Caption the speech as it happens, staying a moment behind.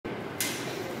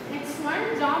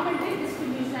one geometric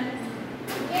distribution.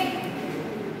 Okay.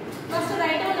 First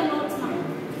write down the notes now.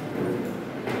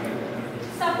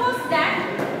 Suppose that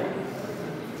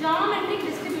geometric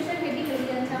distribution heading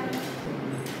எழுதியாச்சா?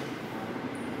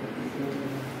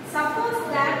 Suppose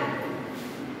that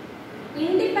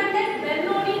independent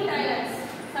Bernoulli triads.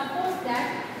 Suppose that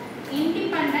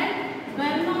independent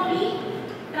Bernoulli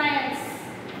triads.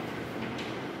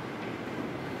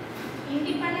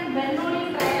 Independent Bernoulli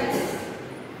triads,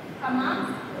 comma,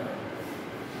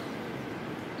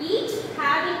 each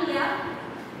having a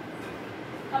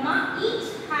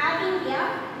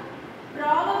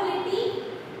probability,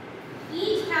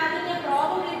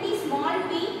 small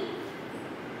p,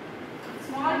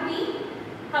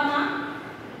 comma,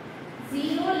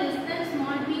 0 less than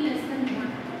small p less than 1.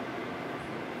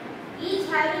 Each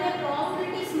having a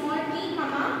probability small p,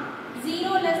 comma,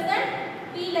 0 less than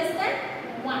p less than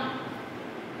 1.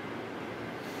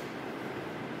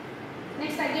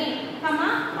 Next again, comma,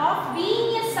 of being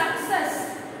a success,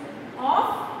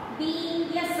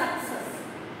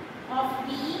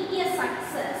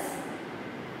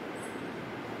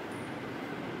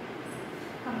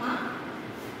 comma,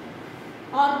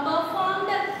 or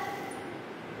performed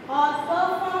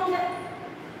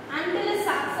until a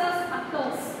success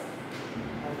occurs,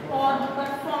 or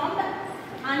performed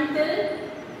until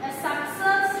a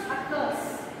success occurs.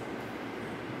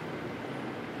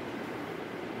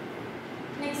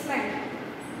 Next one.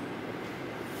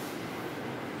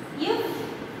 If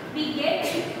we get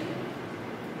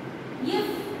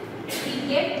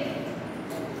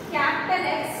capital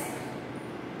X,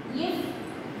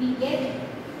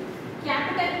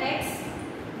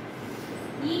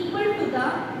 equal to the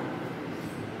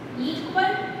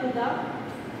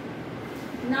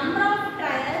number of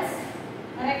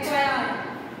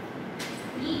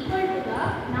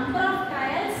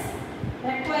trials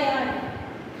required,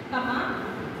 comma,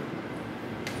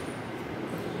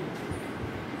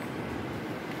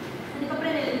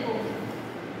 அதுக்கப்புறம் எழுதிப்போம்.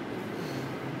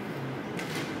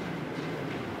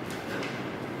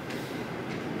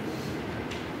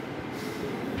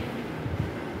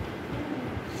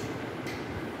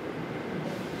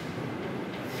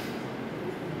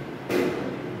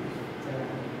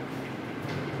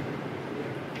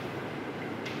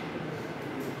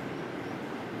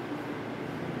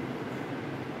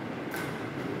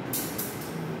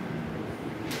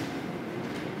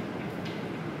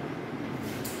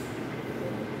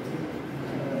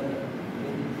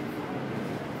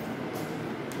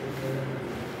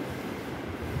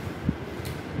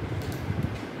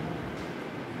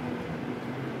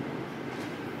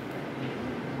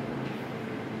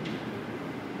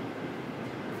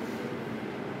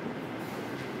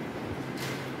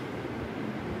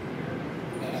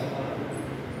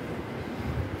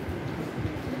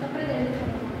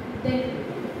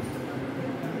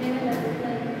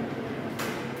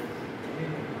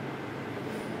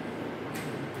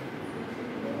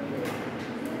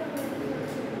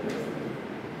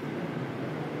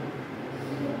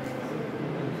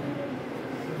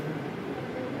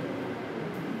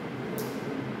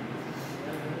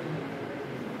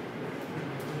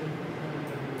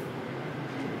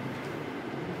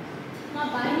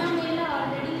 binomial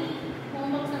already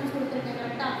homework sums கொடுத்திருக்கேன்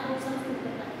கரெக்ட்டா approach sums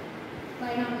கொடுத்திருக்கேன்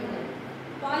binomial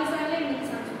பாய்சான்ல இன்னைக்கு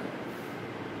sums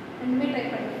ரெண்டுமே try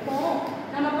பண்ணிப்போம்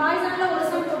நம்ம பாய்சான்ல ஒரு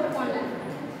sum போட்டுப்போம்ல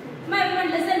அம்மா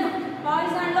everyone listen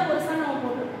பாய்சான்ல ஒரு sum நம்ம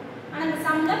போட்டுறோம் ஆனா அந்த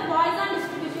sumல பாய்சான்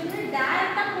டிஸ்ட்ரிபியூஷன்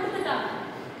டைரக்ட்டா கொடுத்துட்டாங்க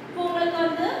இப்போ உங்களுக்கு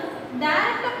வந்து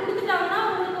டைரக்ட்டா கொடுத்துட்டாங்கன்னா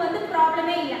உங்களுக்கு வந்து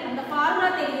ப்ராப்ளமே இல்ல அந்த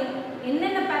ஃபார்முலா தெரியும்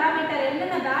என்னென்ன பாராமீட்டர்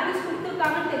என்னென்ன வேல்யூஸ்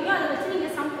கொடுத்திருக்காங்கன்னு தெரியும் அதை வச்சு நீங்க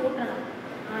sum போடணும்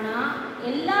ஆனா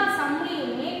எல்லா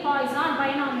சம்லயுமே பாய்சான்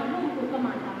பைனாமியல் உங்களுக்கு கொடுக்க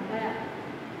மாட்டாங்க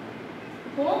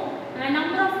இப்போ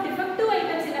number of defective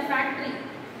items in a factory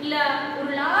இல்ல ஒரு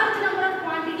லார்ஜ் நம்பர் ஆஃப்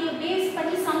குவாண்டிட்டியை பேஸ்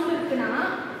பண்ணி சம் இருக்குனா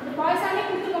இது பாய்சானே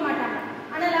கொடுக்க மாட்டாங்க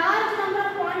ஆனா லார்ஜ் நம்பர்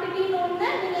ஆஃப் குவாண்டிட்டின்னு ஒண்ணு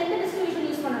நீங்க எந்த டிஸ்ட்ரிபியூஷன்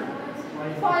யூஸ் பண்ணணும்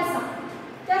Poisson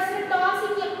just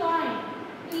tossing a coin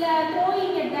இல்ல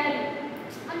throwing a die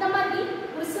அந்த மாதிரி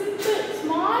ஒரு சிம்பிள்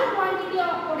ஸ்மால் குவாண்டிட்டி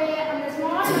உடைய அந்த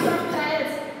ஸ்மால் நம்பர் ஆஃப்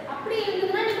ட்ரையல்ஸ் அப்படி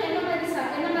இருந்ததுன்னா நீங்க என்ன மாதிரி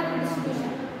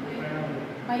டிஸ்ட்ரிபியூஷன்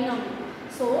பைனாமியல்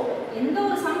சோ எந்த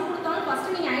ஒரு சம் கொடுத்தாலும்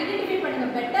ஃபர்ஸ்ட் நீங்க ஐடென்டிஃபை பண்ணுங்க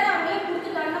பெட்டர் அவங்களே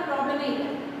கொடுத்துட்டாங்கன்னா ப்ராப்ளமே இல்லை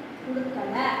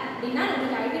கொடுக்கல அப்படின்னா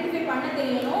உங்களுக்கு ஐடென்டிஃபை பண்ண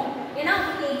தெரியணும் ஏன்னா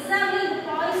உங்களுக்கு எக்ஸாம்ல இது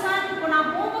பாய்சான் இப்போ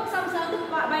நான் ஹோம்வொர்க் சம்ஸ் வந்து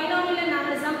பைனாமியல்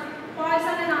 4 சம்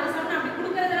பாய்சான்ல 4 சம் அப்படி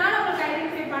கொடுக்கறதுனால உங்களுக்கு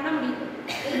ஐடென்டிஃபை பண்ண முடியும்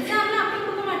எக்ஸாம்ல அப்படி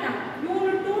கொடுக்க மாட்டாங்க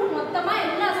யூனிட் 2 மொத்தமா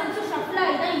எல்லா சம்ஸும் ஷஃபிள்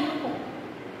ஆகி தான் இருக்கும்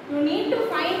you need to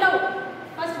find out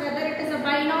first whether it is a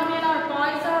binomial or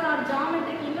Poisson or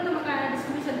geometric இன்னும் நமக்கு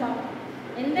distribution பார்ப்போம்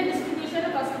எந்த distribution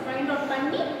first find out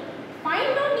பண்ணி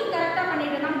find out நீ கரெக்ட்டா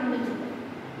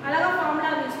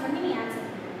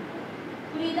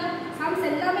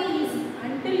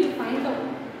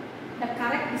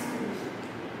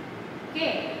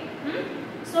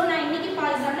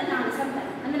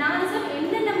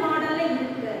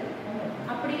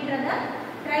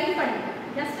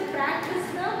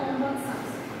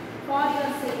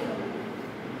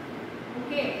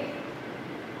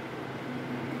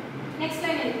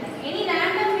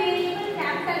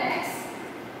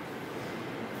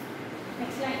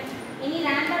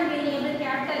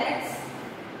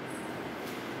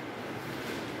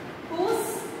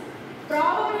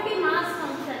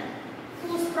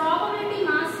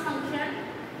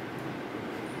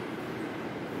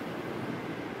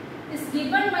is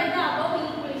given by the above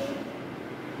equation.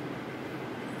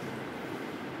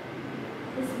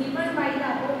 Is given by the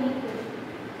above equation.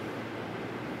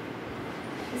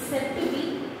 Is said to be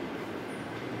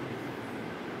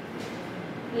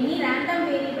any random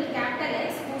variable capital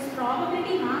X whose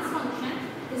probability mass function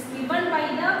is given by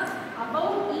the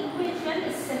above equation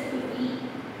is said to be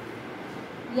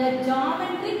a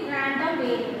geometric random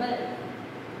variable.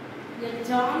 A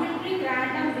geometric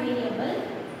random variable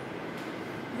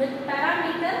with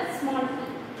parameter small p.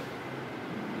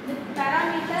 With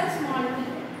parameter small p.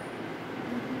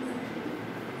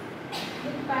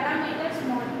 With parameter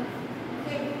small p.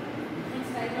 Okay.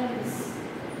 Let's write down this.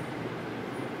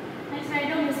 Let's write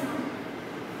down this one.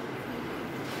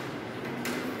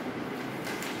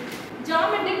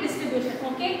 Geometric distribution.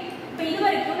 Okay. இப்போ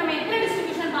இதுவரைக்கும் நம்ம எத்தனை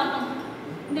distribution பார்த்தோம்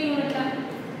இந்த யூனிட்ல?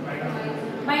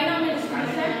 Binomial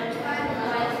distribution,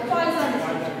 Poisson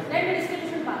distribution. ரெண்டு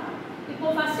distribution பார்த்தோம். இப்போ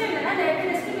ஃபர்ஸ்ட் என்னன்னா இந்த ரெண்டு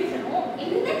டிஸ்ட்ரிபியூஷனும்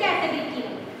எந்த கேட்டகரிக்கு?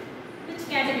 which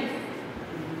category?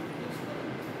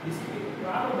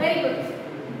 Very good.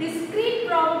 Discrete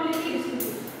probability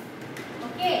distribution.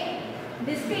 Okay.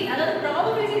 Discrete அதாவது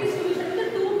probability distribution வந்து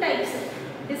two types.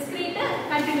 Discrete,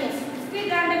 continuous.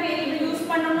 Discrete random variable use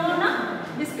பண்ணனும்னா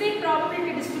discrete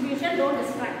probability distribution don't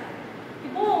distract.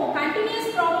 இப்போ continuous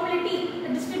probability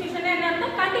distribution என்னன்னா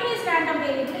continuous random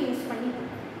variable யூஸ் பண்ணி.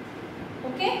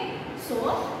 Okay. So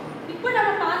இப்போ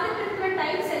நம்ம பார்த்துட்டு இருக்கிற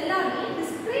டைப்ஸ் எல்லாமே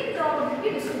discrete probability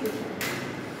distribution.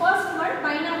 First one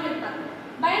binomial type.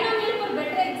 Binomial for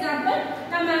better example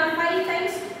நம்ம 5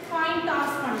 times coin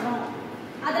toss பண்றோம்.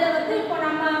 அதுல வந்து இப்போ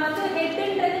நம்ம வந்து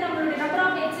ஹெட்ன்றது நம்மளுடைய நம்பர்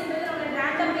ஆஃப் ஹெட்ஸ்ன்றது நம்மளுடைய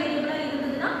ரேண்டம் வேரியபிளா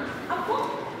இருந்ததுன்னா அப்போ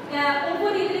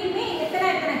ஒவ்வொரு இதுலயுமே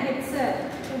எத்தனை ஹெட்ஸ்,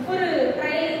 ஒவ்வொரு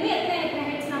ட்ரையலுமே எத்தனை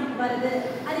ஹெட்ஸ் நமக்கு வருது,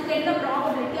 அதுக்கு என்ன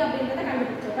ப்ராபபிலிட்டி அப்படின்றத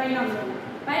கண்டுபிடிச்சோம் பைனாமியல்.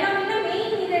 பைனாமியல்னா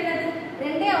மெயின் இது என்னது?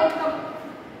 ரெண்டே அவுட்கம்,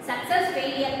 சக்சஸ்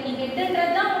ஃபெயிலியர். நீ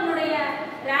ஹெட்ன்றது தான் உன்னுடைய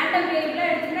ரேண்டம் வேரியபிளா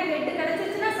எடுத்தீங்கன்னா ஹெட்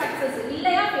கிடைச்சிச்சுன்னா சக்சஸ்,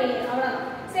 இல்லையா ஃபெயிலியர், அவ்வளவுதான்.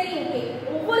 சரி ஓகே.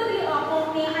 ஒவ்வொருத்தரும் அப்போ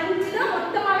நீ 5 தான்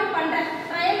மொத்தமாவே பண்ற.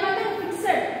 ட்ரையல் வந்து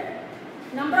fixed,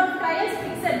 number of trials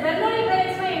fixed. Bernoulli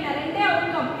ட்ரையல்ஸ்னா என்ன? ரெண்டே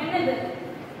அவுட்கம் என்னது?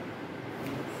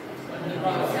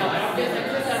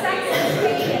 சக்சஸ்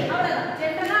ஃபெயிலியர், அவ்வளவுதான்.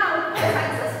 ஜெனரலா அவுட்கம்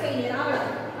சக்சஸ் ஃபெயிலியர்,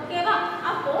 அவ்வளவுதான். ஓகேவா?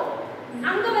 அப்போ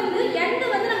அங்க வந்து எண்ட்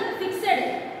வந்து நமக்கு ஃபிக்ஸட்.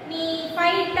 நீ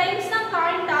 5 டைம்ஸ் தான்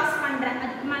காயின் டாஸ் பண்ற,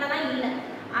 அதுக்கு மேல தான் இல்ல.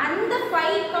 அந்த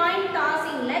 5 காயின்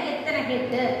டாஸிங்ல எத்தனை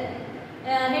ஹெட்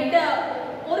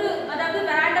ஒரு அதாவது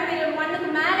ரேண்டம் வேரியபிள் 1க்கு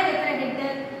மேல எத்தனை ஹெட்,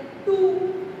 2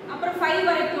 அப்புறம் 5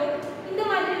 வரைக்கும் இந்த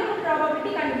மாதிரி நம்ம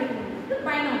ப்ராபபிலிட்டி கண்டுபிடிக்கணும். இது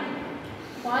பைனாமியல்.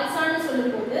 பாய்சான்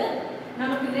சொல்லும்போது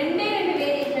நமக்கு ரெண்டே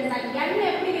வேரியேஷன் தான். n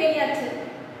எப்படி வேரி ஆச்சு?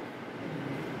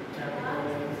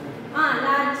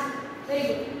 Large. Very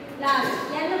good. Large.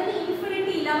 n வந்து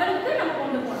இன்ஃபினிட்டி லெவலுக்கு நம்ம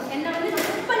கொண்டு போறோம். n வந்து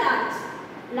ரொம்ப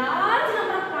large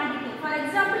number of quantity. For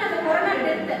example அந்த corona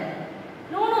death.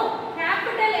 No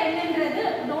capital n ன்றது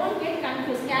don't get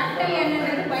confuse. Capital n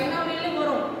ன்றது பைனாமியல்ல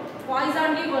வரும்,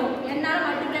 பாய்சான்லயும் வரும். n ஆல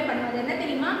மல்டிப்ளை பண்ணுவது என்ன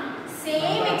தெரியுமா?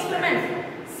 Same experiment,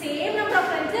 same number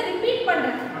of times repeat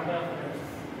பண்றேன்.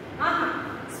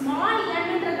 Small n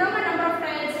ன்றதாம number of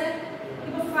trials.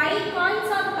 இப்போ 5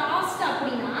 காயின்ஸ் ஆர் டாஸ்ட்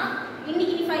அப்படினா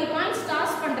இன்னைக்கு நீ 5 காயின்ஸ்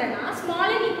டாஸ் பண்றேனா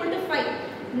ஸ்மால் n = 5.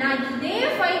 நான் இதே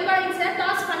 5 காயின்ஸ்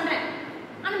டாஸ் பண்றேன்,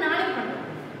 ஆனா நாளைக்கு பண்றேன்.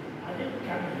 அது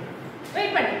கேபிட்டல்.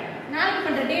 வெயிட் பண்ணு, நாளைக்கு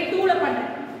பண்றேன், டே 2 ல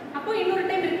பண்றேன். அப்போ இன்னொரு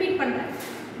டைம் ரிப்பீட் பண்றேன்.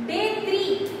 டே 3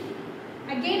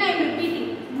 அகைன் ஐ அம்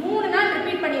ரிப்பீட்டிங். 3 நாள்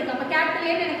ரிப்பீட் பண்ணிருக்கேன். அப்ப கேபிட்டல்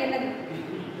n எனக்கு என்னது?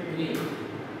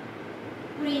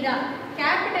 புரியுதா?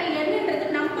 கேபிட்டல் n ன்றது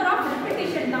நம்பர் ஆஃப்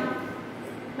ரெபிடேஷன் தான்.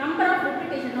 Number of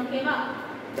reputation. ஓகேவா?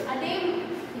 அதே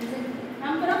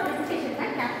நம்பர் ஆஃப் ரெபிடேஷன்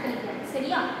தான் கேபிட்டல் n.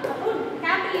 சரியா? அப்போ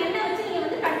கேபிட்டல் n வச்சு நீங்க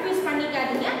வந்து கன்ஃபியூஸ்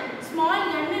பண்ணிக்காதீங்க. ஸ்மால்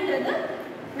n ன்றது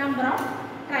number of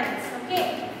trials. Okay.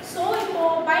 So இப்போ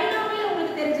பைனாமியல்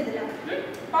உங்களுக்கு தெரிஞ்சதுல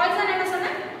பாய்சான் என்ன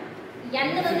சொன்னேன்? n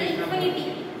வந்து இன்ஃபினிட்டி.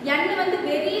 n வந்து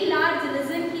very large.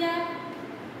 Listen here.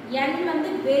 n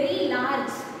வந்து very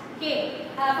large. Okay.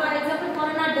 For example,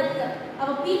 corona death.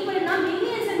 Our people na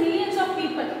millions and millions of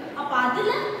people. அப்ப அதுல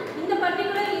இந்த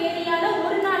particular ஏரியால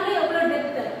ஒரு நாள்ல எவ்வளவு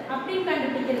டெத் அப்படி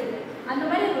கண்டுபிடிக்கிறது. அந்த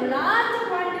மாதிரி ஒரு large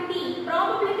quantity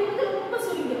probability வந்து ரொம்ப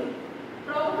சுருங்கிடும்.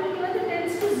 probability வந்து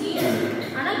tends to 0.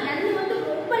 ஆனா n வந்து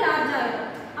ரொம்ப large ஆகும்.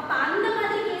 அப்ப அந்த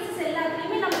மாதிரி கேसेस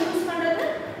எல்லாத்துலயுமே நம்ம யூஸ் பண்றது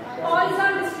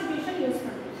Poisson distribution யூஸ்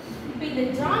பண்றோம். இப்போ இந்த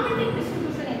geometric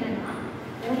distribution என்னன்னா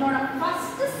உன்னோட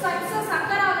ஃபர்ஸ்ட் சக்சஸ்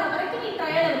அக்கர் ஆகுற வரைக்கும் நீ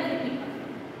ட்ரையல் வந்து ரிப்பீட் பண்ணு.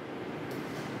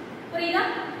 புரியுதா?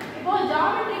 இப்போ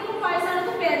ஜியோமெட்ரிக்கும்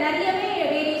பாய்சானுக்கும் நிறையவே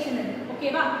வேரியேஷன் இருக்கு.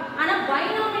 ஓகேவா? ஆனா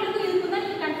பைனாமியலுக்கும் இதுக்கு தான்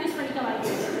நீ கன்ஃபியூஸ் பண்ணிக்க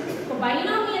வாய்ப்பு. இப்போ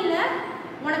பைனாமியல்ல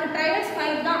உனக்கு ட்ரையல்ஸ்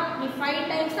 5 தான். நீ 5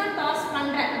 டைம்ஸ் தான் டாஸ்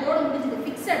பண்ற. அதோட முடிஞ்சது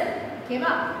ஃபிக்ஸட்.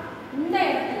 ஓகேவா? இந்த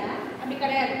இடத்துல அப்படி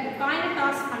கிடையாது. காயினை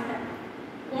டாஸ் பண்ற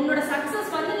உன்னோட சக்சஸ்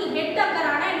வந்து நீ ஹெட்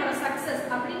அக்கறானா என்னோட சக்சஸ்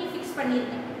அப்படி நீ ஃபிக்ஸ்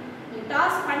பண்ணிருக்க. நீ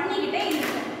டாஸ் பண்ணிக்கிட்டே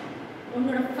இருக்க.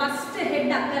 உன்னோட ஃபர்ஸ்ட்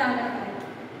ஹெட் அக்கறாங்க.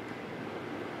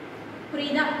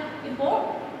 புரியுதா? இப்போ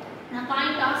நான்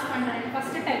காயின் டாஸ் பண்றேன்.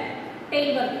 ஃபர்ஸ்ட் டைம்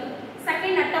டெயில் வருது.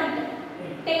 செகண்ட் அட்டெம்ப்ட்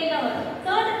டெயில் தான் வருது.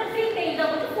 தேர்ட் அட்டெம்ப்ட் டெயில்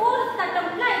தான் வருது. Fourth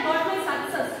அட்டெம்ப்ட்ல I got my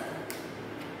success.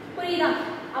 புரியுதா?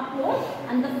 அப்போ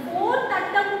அந்த ஃபோர்த்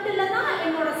அட்டெம்ப்ட்ல தான்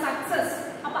என்னோட சக்சஸ்.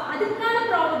 அப்ப அதுக்கான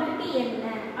ப்ராபபிலிட்டி என்ன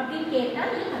அப்படின்னு கேட்டா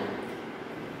நீ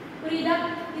புரியுதா?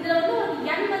 இதுல வந்து ஒரு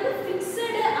n வந்து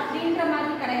ஃபிக்ஸ்டு அப்படின்ற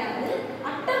மாதிரி கிடையாது.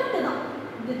 அட்டெம்ப்ட் தான்.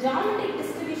 இந்த ஜியோமெட்ரிக்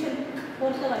டிஸ்ட்ரிபியூஷன்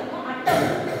பொறுத்த வரைக்கும்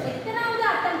அட்டெம்ப்ட் எத்தனாவது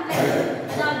அட்டெம்ப்ட்,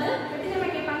 அதாவது எப்படி நம்ம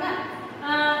கேட்பாங்க,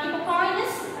 இப்போ coin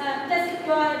is just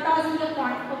you are tossing a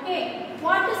coin. Okay,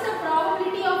 what is the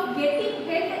probability of getting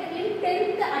head in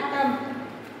 10th attempt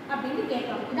அப்படின்னு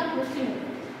கேட்பாங்க. இதான் क्वेश्चन.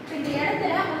 இந்த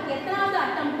இடத்துல உங்களுக்கு எத்தனாவது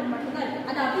அட்டெம்ப்ட் மட்டும் தான் இருக்கு.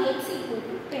 அதாவது x =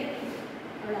 10.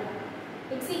 அவ்வளவுதான்.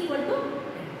 x =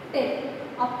 10.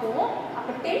 அப்போ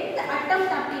 10th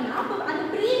அட்டெம்ப்ட் அப்படினா அப்ப அந்த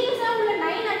ப்ரீவியஸா உள்ள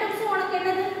 9 அட்டெம்ப்ட்ஸ் உனக்கு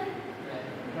என்னது?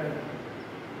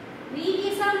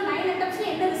 ப்ரீவியஸா 9 அட்டெம்ப்ட்ஸ்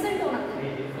என்ன ரிசல்ட் உனக்கு?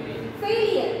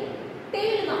 ஃபெயிலியர்.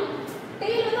 டெயில் தான்.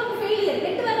 டெயில் வந்து ஒரு ஃபெயிலியர்.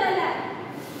 ஹெட் வரல.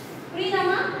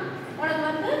 புரியுதாமா? உனக்கு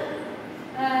வந்து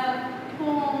இப்போ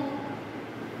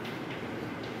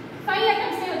 5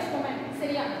 அட்டெம்ப்ட்ஸே வச்சுக்கோங்க.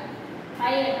 சரியா?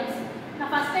 5 அட்டெம்ப்ட்ஸ்.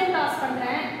 நான் ஃபர்ஸ்ட் டைம் டாஸ்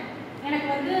பண்றேன். எனக்கு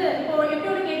வந்து இப்போ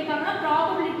எப்படி கேட்காங்கன்னா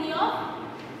probability of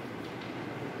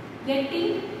getting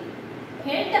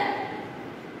head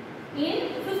in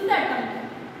 5th attempt.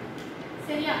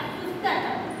 சரியா? 5th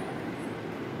attempt.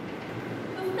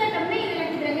 5th attempt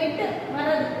எனக்கு இதுல ஹெட்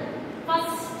வரது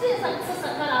ஃபர்ஸ்ட் சக்சஸ்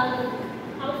அக்கர் ஆகுது.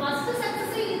 அப்ப ஃபர்ஸ்ட்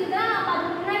சக்சஸ் இதுதா. அப்ப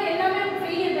அதுக்கு முன்னாடி எல்லாமே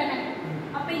ஃபெயிலியர் தானே.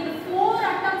 அப்ப இந்த 4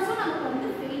 அட்டெம்ப்ட்ஸும் நமக்கு வந்து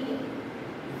ஃபெயிலியர்.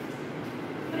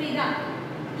 புரியுதா?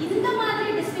 இந்த மாதிரி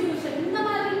டிஸ்ட்ரிபியூஷன், இந்த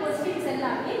மாதிரி क्वेश्चंस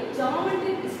எல்லாமே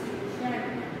ஜியோமெட்ரிக் டிஸ்ட்ரிபியூஷன்.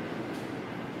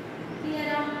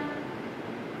 கிளியரா?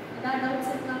 ஏதாவது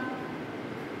டவுட்ஸ் இருக்கா?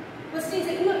 क्वेश्चंस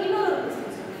இன்னொரு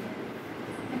क्वेश्चन சொல்றேன்.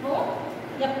 இப்போ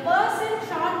a person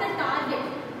shot the target.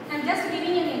 I'm just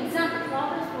giving an example.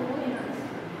 Problems போடுவோம் என்ன?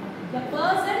 a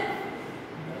person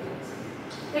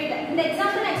wait, இந்த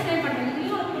எக்ஸாம்பிள் நான் எக்ஸ்பிளைன் பண்றேன்.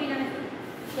 இதுலயும் ஒரு புரியல எனக்கு.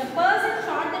 a person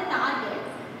shot the target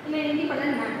in an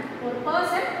independent manner. ஒரு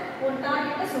person ஒரு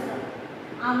டார்கெட்டை சொல்றான்.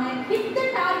 அவன் ஹிட் தி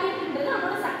டார்கெட்ன்றது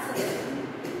அவனோட சக்சஸ்.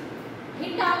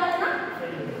 Hit ஆகலனா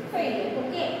failure.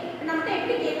 ஓகே, நம்ம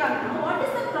எப்படி கேட்காங்கன்னா what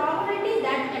is the probability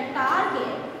that a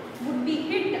target would be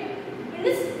hit in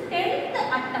this 10th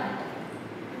attempt.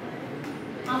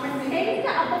 அவன் 10th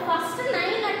அப்ப ஃபர்ஸ்ட்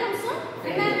 9 அட்டெம்ப்ட்ஸும்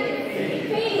என்ன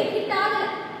ஃபெயிலியர், ஹிட் ஆகல.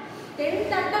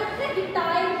 10th அட்டெம்ப்ட்ல ஹிட்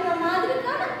ஆயிருக்கிற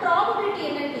மாதிரிக்கான ப்ராபபிலிட்டி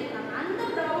என்னன்னு கேட்காங்க. அந்த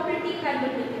ப்ராபபிலிட்டி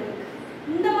கண்டுபிடிக்கிறது,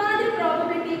 இந்த மாதிரி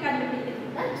ப்ராபபிலிட்டி கண்டுபிடிக்கிறது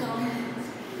தான் ஜியோமெட்ரி.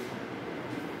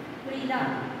 புரியுதா?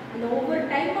 அந்த ஒவ்வொரு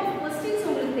டைப் ஆஃப் क्वेश्चंस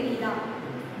உங்களுக்கு தெரியுதா?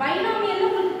 பைனாமியல்ல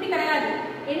உங்களுக்கு இப்படி கிடையாது.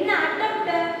 என்ன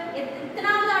அட்டெம்ப்ட்,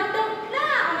 எத்தனாவது அட்டெம்ப்ட்ல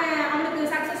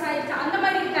அவனுக்கு சக்சஸ் ஆயிடுச்சு அந்த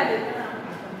மாதிரி இருக்காது.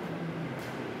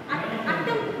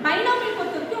 அட்டெம்ப்ட் பைனாமியல்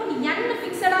பொறுத்த வரைக்கும் n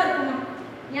ஃபிக்ஸடா இருக்குமா?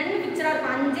 n ஃபிக்ஸடா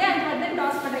இருக்கும். 5 வந்து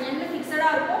டாஸ் பண்ற n ஃபிக்ஸடா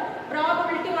இருக்கும்.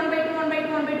 ப்ராபபிலிட்டி 1/2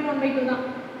 1/2 1/2 1/2 தான்.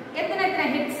 எத்தனை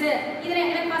ஹெட்ஸ் இதுல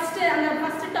எனக்கு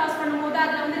ஃபர்ஸ்ட் டாஸ் பண்ணும்போது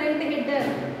அதுல வந்து 2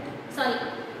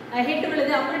 ஹெட்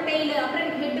விழுது, அப்புறம் டெயில், அப்புறம்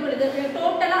எனக்கு ஹெட் விழுது.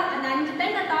 டோட்டலா அந்த 5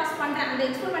 டைம் நான் டாஸ் பண்றேன். அந்த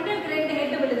எக்ஸ்பெரிமெண்ட் எனக்கு 2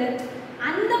 ஹெட் விழுது.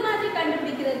 அந்த மாதிரி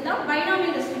கண்டுபிடிக்கிறது தான்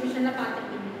பைனாமியல் டிஸ்ட்ரிபியூஷன்ல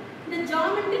பார்த்துருக்கீங்க. இந்த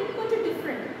ஜியோமெட்ரிக் கொஞ்சம்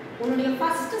டிஃப்ரெண்ட். உன்னுடைய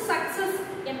ஃபர்ஸ்ட் சக்சஸ்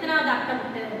எத்தனாவது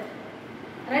அட்டெம்ப்ட்,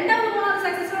 ரெண்டாவது மூணாவது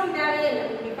சக்சஸ் உனக்கு தேவையே இல்லை.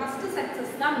 உன்னுடைய ஃபர்ஸ்ட்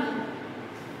சக்சஸ் தான் மெயின்.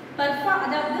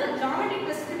 அதாவது geometric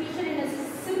distribution in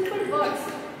simple words,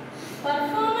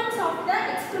 performance of the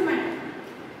experiment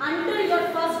until your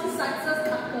first success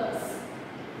occurs.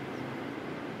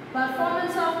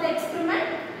 Performance of the experiment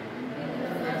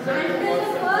until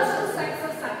the first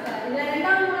success occurs. இதுல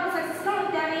ரெண்டாவது மூணாவது சக்சஸ்லாம்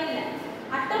உங்களுக்கு தேவையே இல்லை.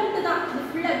 அட்டெம்ப்ட் தான் இது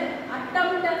ஃபுல்லா.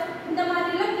 அட்டெம்ப்ட் இந்த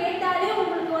மாதிரி எல்லாம் கேட்டாலே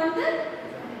உங்களுக்கு வந்து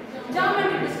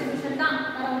ஜியோமெட்ரிக் டிஸ்ட்ரிபியூஷன் தான்,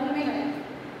 வேற ஒண்ணுமே கிடையாது.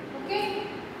 ஓகே,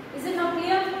 இஸ் இட் நவ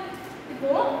கிளியர்?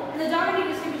 இப்போ இந்த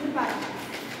ஜியோமெட்ரிக் டிஸ்ட்ரிபியூஷன் பாருங்க.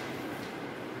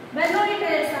 பெர்னோலி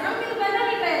ட்ரையல்ஸ் தான். நமக்கு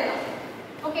பெர்னோலி ட்ரையல் தான்.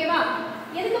 ஓகேவா?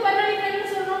 எதுக்கு பெர்னோலி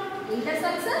ட்ரையல்னு சொல்றோம்? either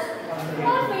success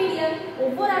or failure.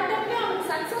 ஒவ்வொரு அட்டெம்ப்ட்லயும் நமக்கு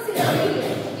சக்சஸ் இல்ல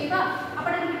ஃபெயிலியர். ஓகேவா? அப்ப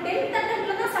நமக்கு 10th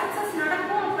அட்டெம்ப்ட்ல தான் சக்சஸ்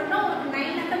நடக்கும் அப்படினா உங்களுக்கு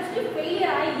 9 அட்டெம்ப்ட்ஸ்ல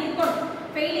ஃபெயிலியர் ஆகி இருக்கும்.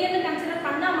 ஃபெயிலியர்னு கன்சிடர்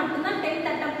பண்ணா மட்டும் தான் 10th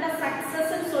அட்டெம்ப்ட்ல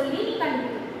சக்சஸ் னு சொல்லி நீ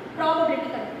கண்டுபிடிக்கணும். ப்ராபபிலிட்டி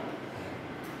கண்டுபிடிக்கணும்.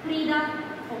 புரியுதா?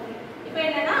 ஓகே, இப்போ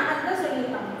என்னன்னா அதுதான்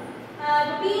சொல்லிருக்காங்க.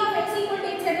 p of x equal to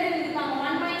x என்ன எழுதிருக்காங்க?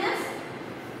 1 minus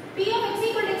p of x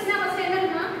equal to x னா ஃபர்ஸ்ட்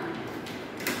என்னன்னா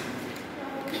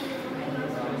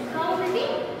probability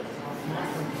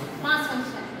mass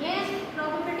function. ஏன்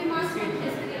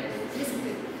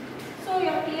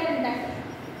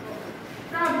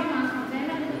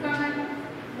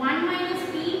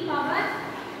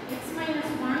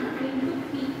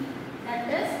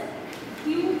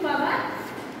power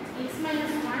x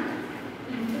minus 1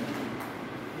 into.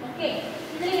 Okay.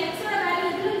 இதில் x ஓட வேல்யூ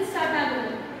எதுல ஸ்டார்ட்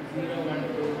ஆகுது? 0 1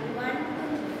 2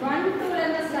 1 2 ல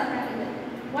இருந்து ஸ்டார்ட் ஆகுது.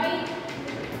 y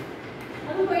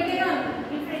அது போயிட்டே தான் இருக்கும்.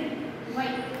 Different y.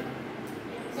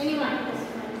 anyone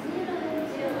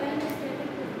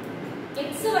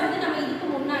x வந்து நம்ம இதுக்கு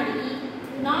முன்னாடி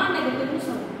நான் நெகட்டிவ்னு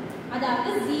சொன்னோம். அதாவது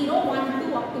 0 1 2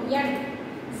 up to n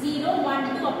 0 1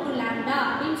 2 up to lambda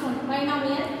அப்படினு சொன்னோம்.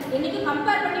 பைனாமியல் என்னைக்கு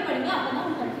கம்பேர் பண்ணி படிங்க அப்பதான்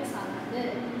உங்களுக்கு கன்ஃபியூஸ் ஆகாது.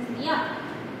 சரியா?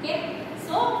 Okay.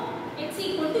 So x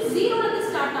equal to 0 ல இருந்து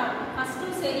ஸ்டார்ட் ஆகும்.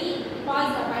 ஃபர்ஸ்டும் சரி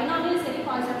பாய்ஸ் பைனாமியல் சரி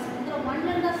பாய்ஸ் சரி இந்த 1 ல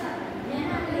இருந்து ஸ்டார்ட் ஆகும்.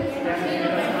 ஏன்னா அது 0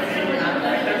 ல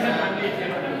அட்டெம்ப்ட்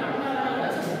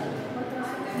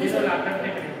பண்ணு. 0 ல அட்டெம்ப்ட்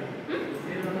பண்ணு.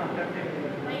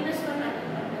 -1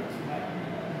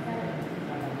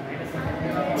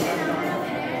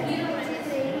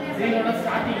 0 ல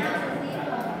ஸ்டார்டிங்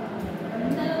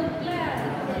அந்த அளவுக்குல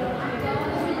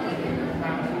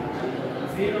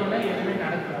 0 ல எதுமே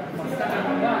நடக்கல. ஃபர்ஸ்ட்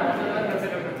அட்டெம்ப்ட் தான் 1 ல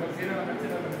கன்சிடர் பண்ணுவோம். 0 ல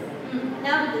கன்சிடர் பண்ணுவோம்.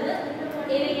 அதாவது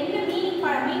இத என்ன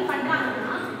மீன்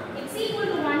பண்றாங்கன்னா x equal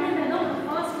to 1 ன்றது ஒரு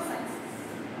first success.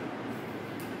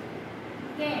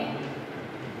 Okay.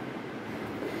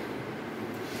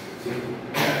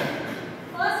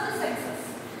 First success.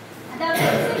 அதாவது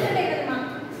x என்னதுமா?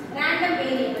 Random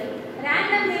variable.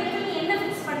 ரேண்டம் வேரியபிள் நீ என்ன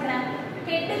ஃபிக்ஸ் பண்ற?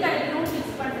 ஹெட் கிடைக்கும்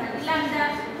ஃபிக்ஸ் பண்ற. இல்ல அந்த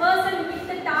பர்சன்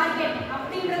வித் டார்கெட்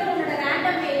அப்படிங்கறத உன்னோட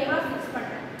ரேண்டம் வேரியபிளா ஃபிக்ஸ்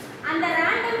பண்ற. அந்த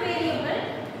ரேண்டம் வேரியபிள்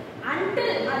until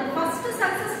அது ஃபர்ஸ்ட்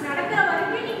சக்சஸ் நடக்கிற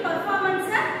வரைக்கும் நீ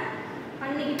பெர்ஃபார்மன்ஸ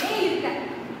பண்ணிக்கிட்டே இருக்க.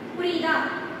 புரியுதா?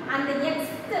 அந்த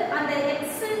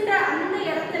xன்ற அந்த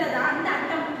இடத்துல தான் அந்த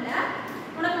அட்டெம்ப்ட்ல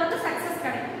உனக்கு வந்து சக்சஸ்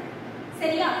கிடைக்கும்.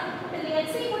 சரியா? இதுல x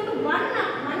equal to 1 ல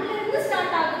இருந்து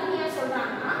ஸ்டார்ட் ஆகுதுன்னு ஏன்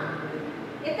சொல்றாங்கன்னா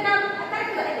எத்தனாவது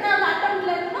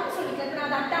அட்டெம்ப்ட்ல இருந்து சொல்லிக்க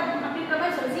எத்தனாவது அட்டெம்ப்ட் அப்படின்ற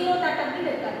மாதிரி சொல்லி 0th அட்டெம்ப்ட்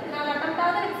இருக்காது. எத்தனாவது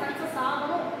அட்டெம்ப்டாவது எனக்கு சக்சஸ்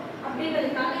ஆகணும்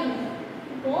அப்படின்றதுக்காக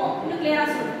இப்போ இன்னும் கிளியரா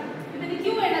சொல்றேன். இப்போ q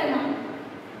என்னதுமா?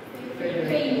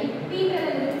 ஃபெயிலியர். p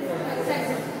என்னது?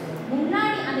 சக்சஸ்.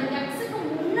 முன்னாடி அந்த x க்கு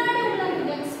முன்னாடி உள்ள அந்த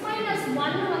x -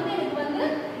 1 வந்து எனக்கு வந்து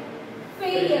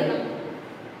ஃபெயிலியர் தான்.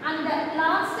 அந்த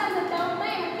லாஸ்ட் அந்த டேர்ம்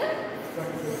தான் எனக்கு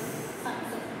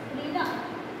சக்சஸ்.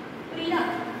 புரியுதா?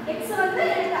 x வந்து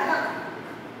எனக்கு அதான்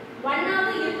 1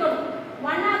 ஆவது இருக்கணும்.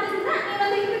 1 ஆவது இருந்தா நீ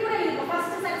வந்து இப்படி கூட இருக்கும்.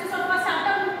 First success R first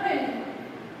attempt கூட இருக்கும்.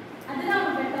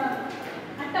 அதுதான் பெட்டர்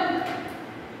அட்டெம்ப்ட்.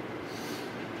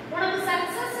 உனக்கு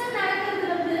சக்சஸ் நடக்கிறது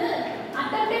வந்து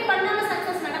அட்டெம்ப்டே பண்ணாம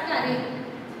சக்சஸ் நடக்காது.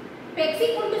 இப்போ x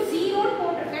equal to 0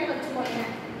 போட்டுருக்கேன்னு வச்சுக்கோங்க.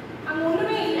 அங்க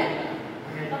ஒண்ணுமே இல்ல.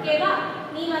 ஓகேவா?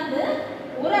 நீ வந்து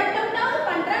ஒரு அட்டெம்ப்டாவது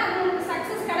பண்ற அது உனக்கு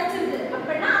சக்சஸ் கிடைச்சிருது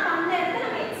அப்படின்னா அப்ப அந்த இடத்துல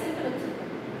நம்ம x ன்னு வச்சிருக்கோம்.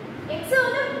 x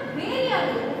வந்து வேரி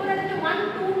ஆகுது. ஒவ்வொரு இடத்துல 1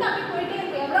 2 அப்படி போயிட்டே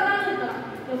இருக்கு. எவ்வளவு நாள் இருக்கலாம்.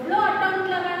 எவ்வளவு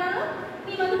அட்டெம்ப்ட்ல வேணாலும்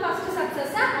நீ வந்து ஃபர்ஸ்ட்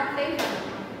சக்சஸ அப்டைன்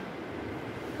பண்ணலாம்.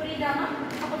 புரியுதாமா?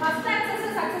 அப்ப ஃபர்ஸ்ட்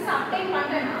சக்சஸ் அப்டைன்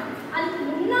பண்றேன்னா அதுக்கு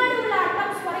முன்னாடி உள்ள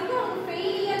அட்டெம்ப்ட்ஸ் வரைக்கும் ஒரு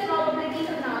failure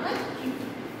ப்ராபபிலிட்டின்றனால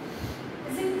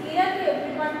is it clear to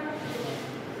everyone?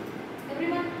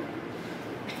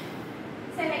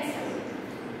 சரி நெக்ஸ்ட்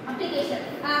அப்ளிகேஷன்.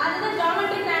 அதுதான்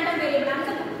ஜியோமெட்ரிக் ரேண்டம்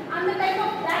வேரியபிள். அந்த டைப்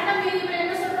ஆஃப் ரேண்டம் வேரியபிள்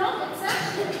என்ன சொல்றோம்? It's a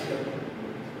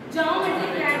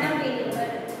geometric random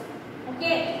variable.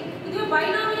 Okay. இது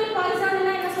பைனாமியல்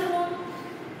பாய்சான்ல என்ன சொல்லுவோம்?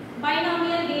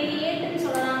 பைனாமியல் வேரியேட் ன்னு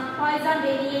சொல்லலாம். பாய்சான்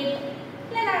வேரியேட்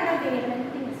இல்ல ரேண்டம் வேரியபிள்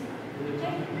anything. ஓகே.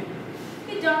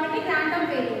 இது ஜியோமெட்ரிக் ரேண்டம்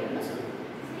வேரியபிள் ன்னு சொல்லுவோம்.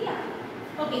 சரியா?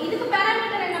 ஓகே. இதுக்கு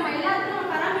பாராமீட்டர் என்ன? நம்ம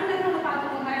எல்லாத்துக்கும் பாராமீட்டர் நம்ம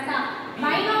பார்த்துக்கோங்க. கரெக்ட்டா?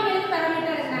 பைனாமியலுக்கு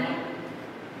பாராமீட்டர் என்ன?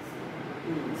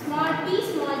 small t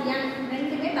small n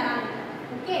ரெண்டுமே parameter.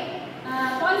 Okay.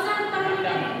 Poisson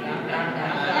parameter lambda.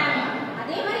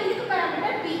 அதே மாதிரி இதுக்கு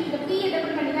பாராமீட்டர் p. இந்த p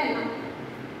டபுள் பண்ணி தான் எல்லாம்.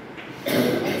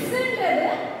 xன்றது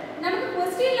நமக்கு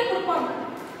क्वेश्चनல கொடுப்பாங்க.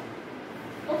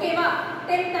 ஓகேவா?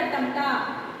 10th அட்டெம்ப்டா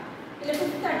இல்ல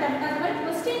 5th அட்டெம்ப்டா அந்த மாதிரி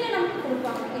क्वेश्चनல நமக்கு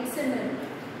கொடுப்பாங்க xன்றது.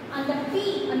 அந்த p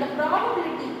அந்த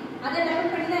ப்ராபபிலிட்டி அதை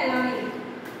டபுள் பண்ணி தான் எல்லாமே இருக்கு.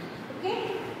 ஓகே.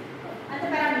 அந்த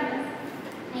பாராமீட்டர்.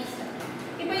 நெக்ஸ்ட்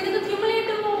இப்போ இதுக்கு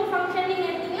cumulative function நீங்க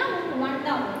எடுத்தீங்கன்னா உங்களுக்கு 1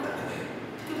 தான் வரும்.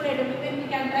 cumulative we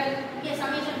can try here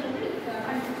summation போட்டு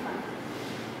கன்சிடர் பண்ணலாம்.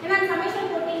 ஏன்னா summation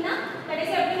போட்டீங்கன்னா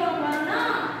கடைசி எப்படி வரும்னா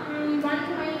 1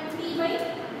 - t by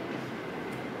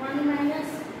 1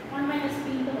 minus p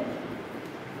ன்னு வரும்.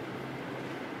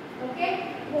 ஓகே.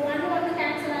 இப்போ 1 வந்து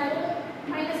கேன்சல் ஆகும்.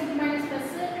 minus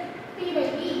plus p by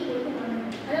p equal to 1.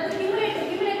 அதாவது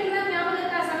cumulative தான் ஞாபகம்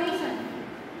இருக்கா?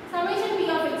 summation p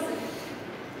of x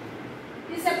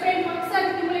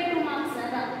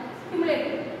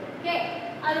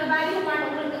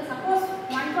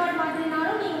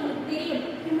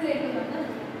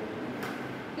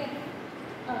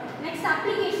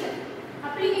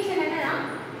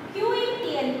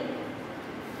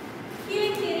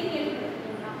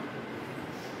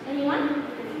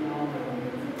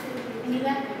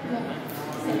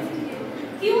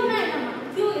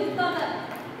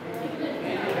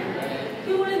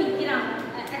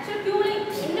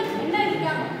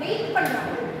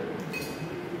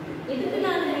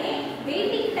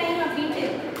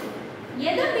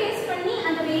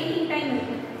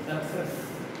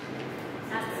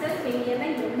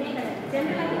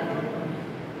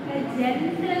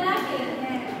ஜெனரலா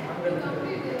கேக்குறேன்.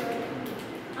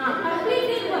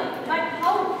 Completely work. But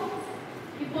how?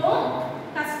 இப்போ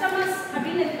கஸ்டமர்ஸ்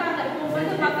அப்படின்னு இருக்காங்க. இப்போ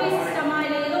வந்து பஃபே சிஸ்டமா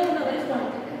இல்ல ஏதோ ஒன்று இருக்கும்.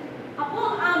 அப்போ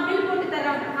பில் போட்டு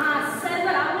தராங்க.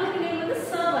 சர்வர், அவங்களுக்கு நேம் வந்து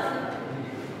சர்வர்.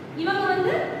 இவங்க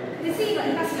வந்து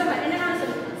ரிசீவர், கஸ்டமர் என்னன்னா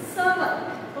சொல்லுங்க சர்வர்.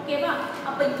 ஓகேவா?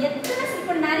 அப்ப எத்தனை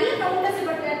இப்ப நிறைய கவுண்டர்ஸ்,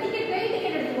 இப்ப டிக்கெட் ட்ரெயின்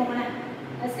டிக்கெட் எடுத்துக்கோங்களேன்.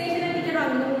 ஸ்டேஷன்ல டிக்கெட்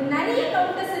வாங்குங்க. நிறைய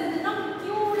கவுண்டர்ஸ் இருந்துன்னா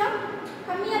கியூலாம்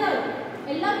கம்மியா தான் இருக்கும்.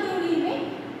 எல்லா கியூலையுமே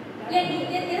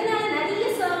எதனால நிறைய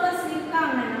சர்வர்ஸ்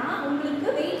இருக்காங்கன்னா உங்களுக்கு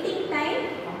வெயிட்டிங் டைம்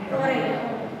குறையும்.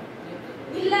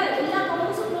 இல்ல எல்லா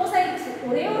கவுண்டர்ஸும் க்ளோஸ் ஆயிடுச்சு,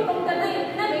 ஒரே ஒரு கவுண்டர் தான்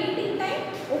இருக்குன்னா வெயிட்டிங் டைம்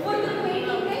ஒவ்வொருத்தருக்கும்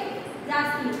வெயிட்டிங் டைம்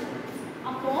ஜாஸ்தி இருக்கும்.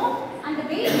 அப்போ அந்த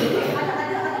வெயிட்டிங்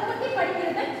அதை பத்தி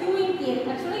படிக்கிறது தான் கியூயிங் தியரி.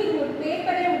 ஆக்சுவலா இது ஒரு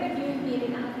பேப்பரே உண்டு கியூயிங் தியரி.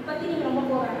 அதை பத்தி நீங்க ரொம்ப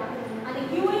போறாங்க. அந்த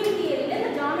கியூயிங் தியரியில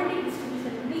இந்த ஜியோமெட்ரிக்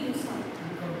டிஸ்ட்ரிபியூஷன் வந்து யூஸ் ஆகும்.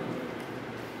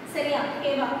 சரியா?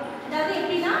 ஓகேவா? அதாவது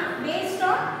எப்படின்னா based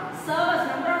on servers,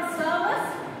 number of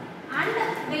servers and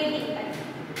waiting time.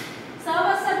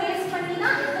 சர்வர்ஸை base பண்ணி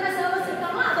தான் எத்தனை சர்வர்ஸ்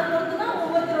இருக்காங்களோ அதை பொறுத்து தான்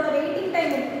ஒவ்வொருத்தரோட வெயிட்டிங்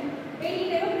டைம் இருக்கு.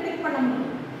 வெயிட்டிங் டைமை ப்ரிடிக்ட் பண்ண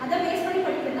முடியும். அதை பேஸ் பண்ணி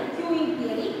படிக்கிறது தான் கியூயிங்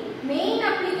தியரி. மெயின்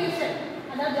அப்ளிகேஷன்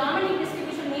அதாவது ஜியோமெட்ரிக்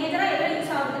டிஸ்ட்ரிபியூஷன் மேஜரா எவ்வளவு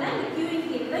யூஸ் ஆகுதுன்னா இந்த கியூயிங்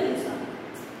தியரி தான் யூஸ் ஆகும்.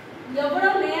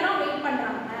 எவ்வளவு நேரம் வெயிட்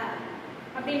பண்றாங்க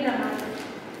அப்படின்ற மாதிரி.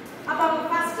 அப்ப அவங்க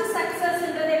ஃபர்ஸ்ட்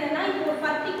சக்சஸ்ன்றது என்னன்னா, இப்போ ஒரு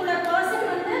பர்டிகுலர்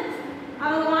பர்சன் வந்து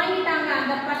அவங்க வாங்கிட்டாங்க,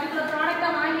 அந்த பர்டிகுலர் ப்ராடக்ட்டை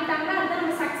வாங்கிட்டாங்கன்னா அதை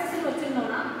நம்ம சக்சஸ்ன்னு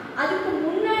வச்சிருந்தோம்னா, அதுக்கு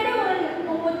முன்னாடி ஒரு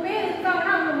 9 பேர்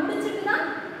இருக்காங்கன்னா அவங்க முடிச்சுட்டு தான்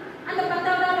அந்த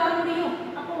 10வது வர முடியும்.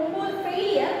 அப்போ 9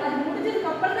 ஃபெயிலியர் அது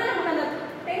முடிஞ்சதுக்கு அப்புறம் தான் நமக்கு அந்த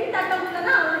 10th அட்டம்ப்ட்ல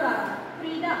தான் அவங்க வராங்க.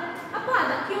 புரியுதா? அப்போ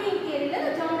அது queuing தியரியில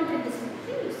geometric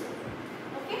distribution use.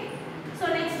 Okay, so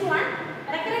next one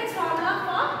recurrence formula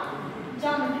for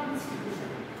geometric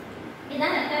distribution.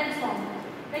 இதான் ரெக்கரன்ஸ் ஃபார்முலா.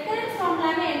 ரெக்கரன்ஸ்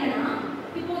ஃபார்முலானா என்னன்னா,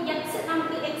 இப்போ x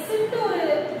நமக்கு x க்கு ஒரு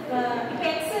இப்போ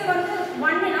x வந்து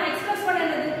 1 னா x + 1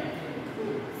 என்னது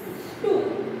 2.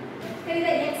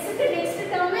 சரிதா? x க்கு நெக்ஸ்ட்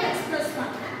டேர்ம் x +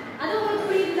 1. அது உங்களுக்கு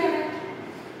புரியுதா?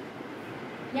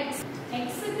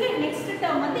 x க்கு நெக்ஸ்ட்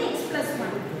டேர்ம் வந்து x +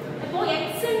 1. இப்போ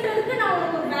xன்றதுக்கு நான்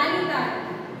உங்களுக்கு ஒரு வேல்யூ தரேன்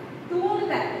 2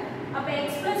 ன்னு தரேன். அப்ப x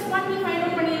 + 1 நீ ஃபைண்ட்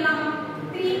அவுட் பண்ணிடலாமா?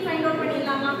 3 ஃபைண்ட் அவுட்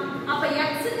பண்ணிடலாமா? அப்ப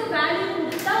x க்கு வேல்யூ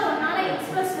கொடுத்தா உன்னால x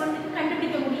 + 1 க்கு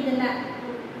கண்டுபிடிக்க முடியுதுல்ல,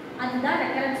 அதுதான்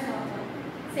ரெக்கரன்ஸ் ஃபார்முலா.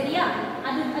 சரியா?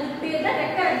 அதுக்கு பேர் தான்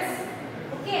ரெக்கரன்ஸ்.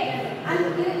 ஓகே,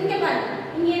 இங்க பாரு,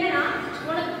 இங்க என்னன்னா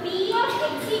உனக்கு p of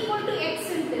x = x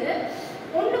ன்ட்டு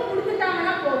ஒன்னு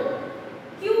கொடுத்துட்டாங்கன்னா போதும்.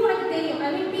 q உனக்கு தெரியும்.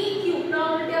 ஐ மீன் pq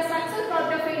probability of success,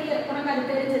 probability of failure உனக்கு அது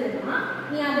தெரிஞ்சதுன்னா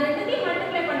நீ அதை ரெண்டுத்தையும்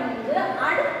மல்டிப்ளை பண்ணும்போது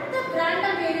அடுத்த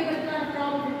random வேரியபிளுக்கான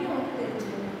probability உனக்கு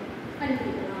தெரிஞ்சிடும்,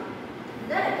 கண்டுபிடிக்கலாம்.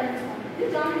 இதுதான் ரெக்கரன்ஸ் ஃபார்முலா.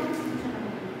 இது ஜியோமெட்ரிக் டிஸ்ட்ரிபியூஷன்.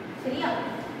 சரியா?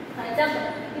 ஃபார் எக்ஸாம்பிள்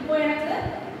இப்போ எனக்கு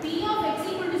p of x =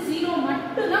 0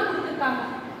 மட்டும் தான் கொடுத்திருக்காங்க.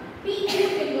 pq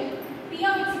தெரியும். p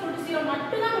of x = 0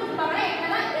 மட்டும் தான்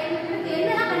கொடுத்திருக்காங்கன்னா எனக்கு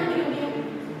என்னன்னா கண்டுபிடிக்க முடியும்?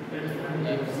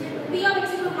 p of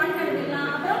x = 1 கண்டுபிடிக்கலாம்.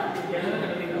 அப்புறம்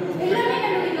எல்லாமே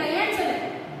கண்டுபிடிக்கலாம். ஏன் சொல்ல?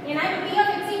 ஏன்னா p of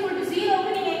x = 0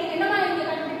 க்கு நீங்க என்னமா இங்க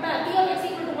கண்டுபிடிப்பா? p of x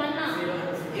 = 1 னா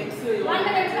x 1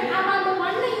 கண்டுபிடிப்பா. அப்ப அந்த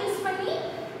 1 ஐ யூஸ் பண்ணி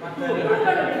 2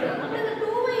 கண்டுபிடிக்கலாம். அப்புறம் அந்த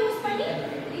 2 ஐ யூஸ் பண்ணி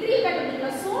 3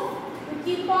 கண்டுபிடிக்கலாம். So you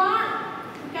keep on,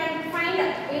 you can find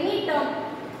any term.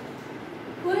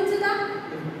 புரிஞ்சுதா?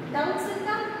 டவுட்ஸ்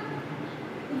இருக்கா?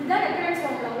 இதுதான் ரெக்கரன்ஸ்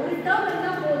ஃபார்முலா. ஒரு டேர்ம்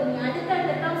இருந்தா போதும், நீ அடுத்த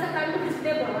டேர்ம்ஸை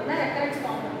கண்டுபிடிச்சிட்டே போகலாம். அதுதான் ரெக்கரன்ஸ்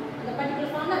ஃபார்முலா. அந்த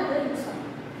பர்டிகுலர் ஃபார்முலா அது யூஸ் ஆகும்.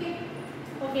 Okay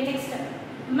okay next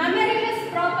மெமரிலெஸ்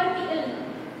property.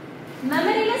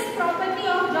 மெமரிலெஸ் property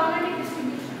of geometric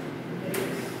distribution.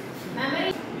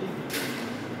 Memory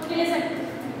okay listen.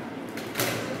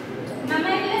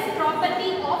 மெமரிலெஸ் property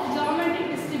of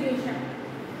geometric distribution.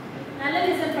 நல்லா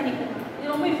லிசன் பண்ணிக்கோங்க,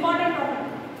 இது ரொம்ப இம்பார்ட்டன்ட் ப்ராப்பர்ட்டி.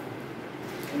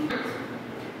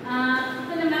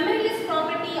 இந்த மெமரிலெஸ்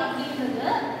ப்ராப்பர்ட்டி அப்படின்றது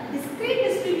டிஸ்கிரீட்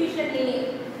டிஸ்ட்ரிபியூஷன்லயே,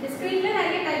 டிஸ்கிரீட்ல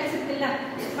நிறைய டைப்ஸ் இருக்குல்ல,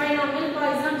 பைனாமியல்,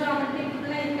 பாய்சான், ஜியோமெட்ரிக்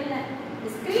இதெல்லாம் இருக்குல்ல.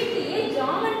 டிஸ்கிரீட்லயே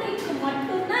ஜியோமெட்ரிக்கு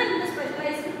மட்டும் தான் இந்த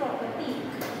ஸ்பெஷலைஸ்டு ப்ராப்பர்ட்டி.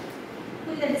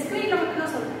 இந்த டிஸ்கிரீட்ல மட்டும்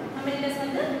தான் சொல்றேன். மெமரிலெஸ்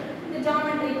வந்து இந்த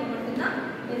ஜியோமெட்ரிக்கு மட்டும் தான்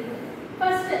இருக்கு.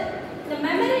 ஃபர்ஸ்ட் இந்த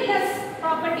மெமரிலெஸ்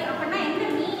ப்ராப்பர்ட்டி அப்படின்னா என்ன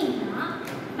மீனிங்னா,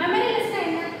 மெமரிலெஸ்னா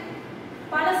என்ன?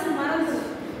 பழசு மறந்துடும்.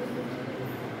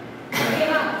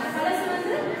 ஓகேவா? பழசு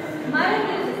வந்து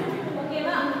மறந்துடுது.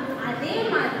 ஓகேவா? அதே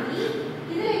மாதிரி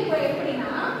இதுல இப்போ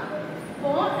எப்படின்னா, இப்போ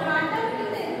நம்ம அட்டம்ப்ட்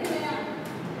இருக்கு இல்லையா,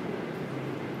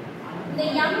 இந்த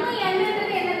m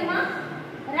என்னன்றது என்னதுமா?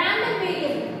 Random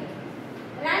variable.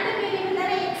 ரேண்டம் வேரியபிள்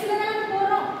தானே, x ல தான்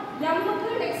போறோம். m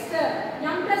க்கு நெக்ஸ்ட்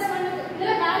m + 1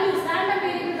 இதுல வேல்யூஸ், ரேண்டம்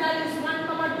வேரியபிள் வேல்யூஸ் 1,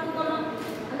 2,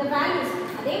 அந்த வேல்யூஸ்.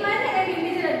 அதே மாதிரி ரெண்டு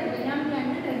இன்டிஜர் இருக்கு, m n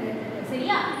ரெண்டு இருக்கு.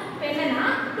 சரியா? இப்போ என்னன்னா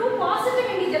 2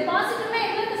 பாசிட்டிவ் இன்டிஜர். பாசிட்டிவ்னா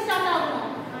எதுல ஸ்டார்ட் ஆகும்?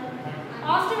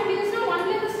 Positive இன்டிஜர்ஸ்னா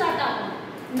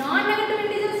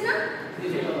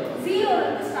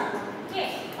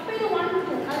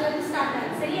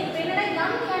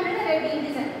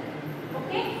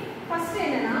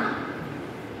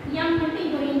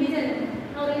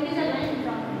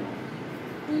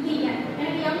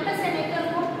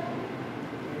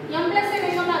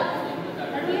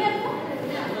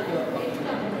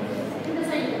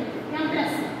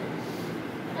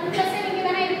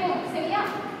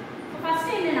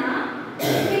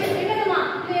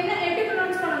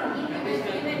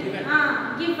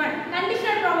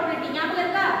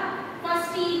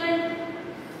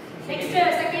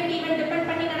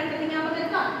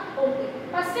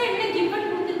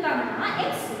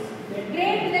x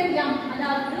greater than m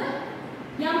அதாவது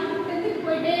m க்கு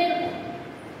போயிட்டே இருக்கும்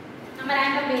நம்ம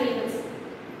ரேண்டம் வேரியபிள்ஸ்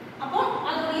அப்போ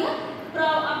அதுடைய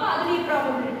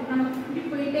ப்ராபபிலிட்டி நம்ம இப்படி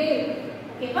போயிட்டே இருக்கும்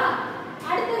ஓகேவா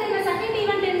அடுத்து என்ன செகண்ட்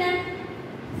ஈவென்ட் என்ன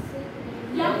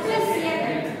m plus n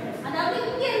அதாவது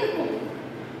இங்க இருக்கும்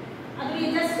அதுடைய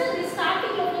ஜஸ்ட் தி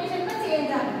ஸ்டார்டிங் லொகேஷன் தான்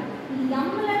சேஞ்ச் ஆகும் இந்த m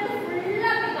ல இருந்து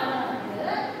ஃபுல்லா அப்படி கவர்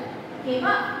ஆகுது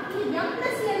ஓகேவா இது m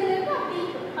plus n ல இருந்து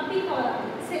அப்படி கவர் ஆகுது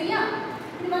சரியா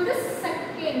இது வந்து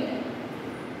செகண்ட்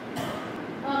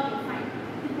ஓகே ஃபைன்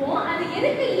இப்போ அது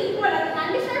எதுக்கு ஈக்குவல் அது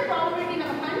கண்டிஷனல் ப்ராபபிலிட்டி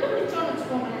நம்ம கண்டுபிடிச்சோம்னு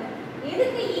வெச்சுக்கோங்க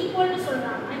எதுக்கு ஈக்குவல்னு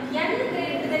சொல்றாங்க n கிரேட்டர்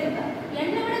தென்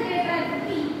n விட கிரேட்டரா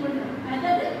இருக்கிறது ஈக்குவல்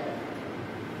அதாவது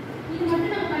இது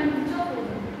மட்டும் நம்ம கண்டுபிடிச்சா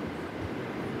போதும்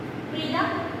புரியுதா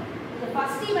இந்த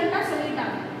ஃபர்ஸ்ட் ஈவென்ட்டா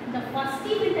சொல்லிட்டாங்க இந்த ஃபர்ஸ்ட்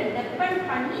ஈவென்ட்டை டிபெண்ட்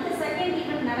பண்ணி இந்த செகண்ட்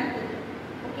ஈவென்ட் நடக்குது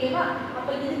ஓகேவா அப்ப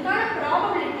இதுக்கான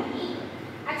ப்ராபபிலிட்டி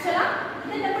ஆக்சுவலா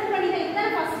இத டிபெண்ட் பண்ணி தான்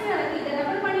இதுதான் ஃபர்ஸ்ட் நடக்குது இத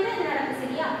டிபெண்ட் பண்ணி தான் இது நடக்குது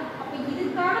சரியா அப்ப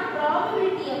இதுக்கான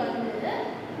ப்ராபபிலிட்டியை வந்து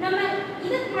நம்ம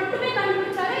இதுக்கு மட்டுமே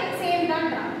கண்டுபிடிச்சாலே சேம்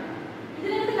தான்றாங்க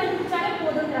இதுல இருந்து கண்டுபிடிச்சாலே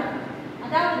போதும்ன்றாங்க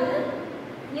அதாவது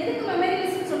எதுக்கு மெமரி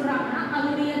லிஸ்ட் சொல்றாங்கன்னா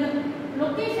அதோடைய அந்த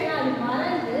லொகேஷனை அது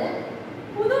மறந்து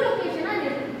புது லொகேஷனா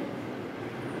இருக்கு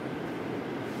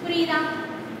புரியுதா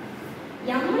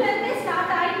m ல இருந்தே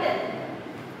ஸ்டார்ட் ஆயிட்டு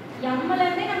m ல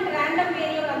இருந்தே நம்ம ரேண்டம்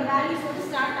வேரியபிள் அந்த வேல்யூஸ் வந்து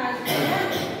ஸ்டார்ட் ஆயிட்டு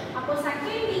அப்போ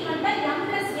செகண்ட் ஈவென்ட்டை m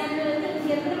plus n ல இருந்து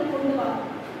இங்க இருந்து நம்ம கொண்டு வரோம்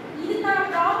இதுக்கான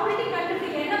ப்ராபபிலிட்டி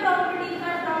கண்டுபிடிக்க என்ன ப்ராபபிலிட்டி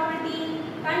இதுக்கான ப்ராபபிலிட்டி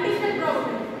கண்டிஷனல்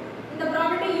ப்ராபபிலிட்டி இந்த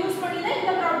ப்ராபபிலிட்டி யூஸ் பண்ணி தான்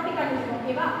இந்த ப்ராபபிலிட்டி கண்டுபிடிப்போம்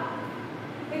ஓகேவா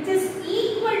which is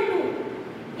equal to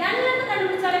n ல இருந்து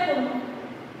கண்டுபிடிச்சாலே போதும்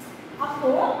அப்போ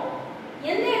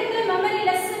எந்த இடத்துல மெமரி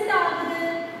லெஸ்ஸன்ட் ஆகுது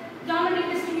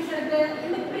ஜியோமெட்ரிக் டிஸ்ட்ரிபியூஷனுக்கு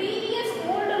இந்த ப்ரீவியஸ்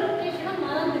ஓல்ட் லொகேஷனை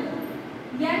மறந்துடும்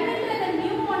n ன்ற அந்த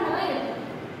நியூ ஒன்ன தான் எடுக்கும்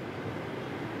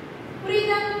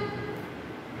புரியுதா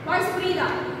வாய்ஸ் புரியுதா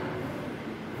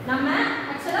நம்ம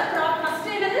ஆக்சுவலா ஃபர்ஸ்ட்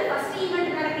என்னது ஃபர்ஸ்ட்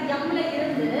ஈவென்ட் நடக்கு m ல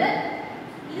இருந்து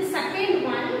இது செகண்ட்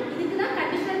ஒன் இதுக்கு தான்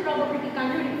கண்டிஷனல் ப்ராபபிலிட்டி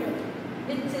கண்டுபிடிக்கணும்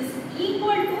which is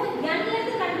equal to n ல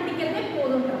இருந்து கண்டுபிடிக்கிறதே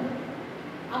போதும்ன்றோம்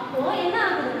அப்போ என்ன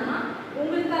ஆகுதுன்னா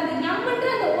உங்களுக்கு அந்த m ன்ற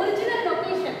அந்த ஒரிஜினல்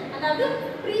லொகேஷன் அதாவது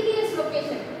ப்ரீவியஸ்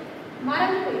லொகேஷன்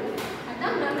மறந்து போயிடும்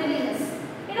அதான் மெமரி லெஸ்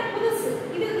ஏன்னா புதுசு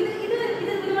இது இது இது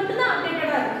இது இது மட்டும் தான்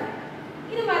அப்டேட்டடா இருக்கு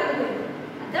இது மறந்து போயிடும்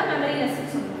அதான் மெமரி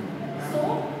லெஸ் சொல்றோம் சோ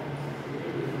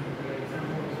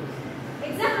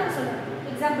எக்ஸாம்பிள்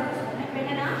சொல்றேன்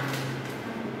என்னன்னா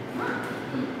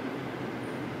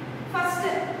ஃபர்ஸ்ட்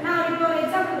நான் இப்போ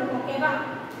எக்ஸாம்பிள் கொடுப்போம் ஓகேவா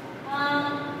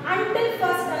until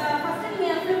first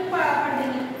நீங்க flip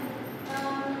பண்றீங்க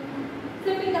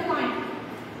flipping the coin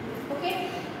okay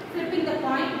flipping the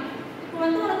coin இப்போ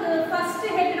வந்து உனக்கு ஃபர்ஸ்ட்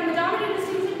ஹெட் நம்ம ஜியோமெட்ரிக்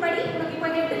டிஸ்ட்ரிபியூஷன் படி உனக்கு இப்போ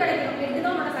ஹெட் கிடைக்கும் ஹெட்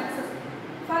தான் உனக்கு சக்சஸ்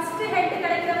ஃபர்ஸ்ட் ஹெட்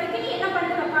கிடைக்கிற வரைக்கும் நீ என்ன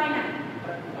பண்ணுவ காயினை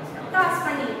டாஸ்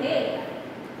பண்ணிட்டே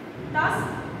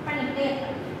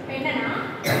இப்போ என்னன்னா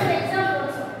ஒரு எக்ஸாம்பிள்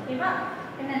வரோம் ஓகேவா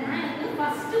என்னன்னா எனக்கு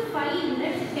ஃபர்ஸ்ட்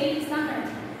 5 டெய்ல்ஸ் தான்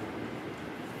கிடைக்கும்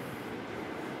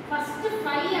ஃபர்ஸ்ட்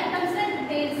 5 அட்டம்ஸ்ல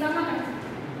டெய்ல்ஸ் தான் கிடைக்கும்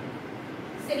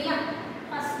சரியா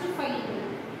ஃபர்ஸ்ட் 5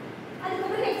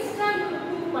 அதுக்கப்புறம் எக்ஸ்ட்ரா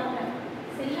 2 பண்றேன்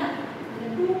சரியா அந்த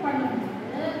 2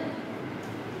 பண்ணும்போது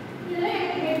இதுல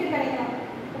எனக்கு ஹெட் கிடைக்கும்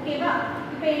ஓகேவா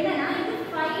இப்போ என்னன்னா இது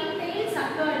 5 டெய்ல்ஸ்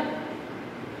அக்கர்ட்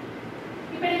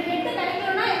இப்போ எனக்கு ஹெட்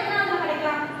கிடைக்கணும்னா எத்தனாவது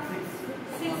கிடைக்கலாம்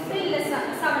 6 இல்ல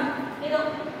 7 ஏதோ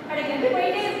கிடைக்கிறது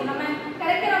போயிட்டே இருக்கும் நம்ம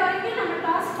கிடைக்கிற வரைக்கும் நம்ம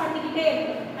டாஸ் பண்ணிக்கிட்டே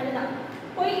இருக்கும் அதுதான்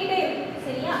போய்கிட்டே இருக்கும்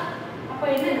சரியா அப்போ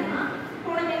என்னன்னா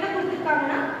உனக்கு என்ன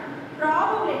கொடுத்துருக்காங்கன்னா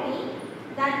probability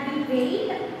that we wait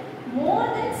more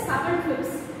than 7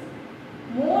 flips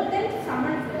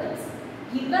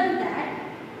given that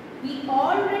we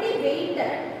already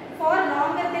waited for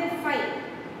longer than 5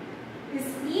 is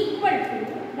equal to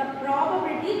the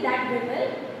probability that we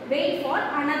will wait for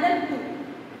another 2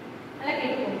 அத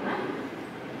கேட்கோங்க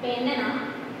இப்போ என்னன்னா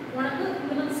உனக்கு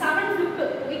இந்த 7 flip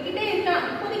வைக்கிட்டே இருக்கலாம்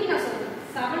இப்போதைக்கு நான் சொல்றேன்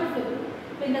 7 flip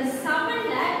இப்போ இந்த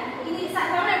 7ல இது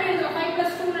 7 எப்படி எழுதலாம் 5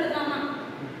 + 2 எழுதலாமா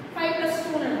 5 +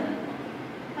 2 எழுதலாம்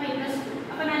 5 + 2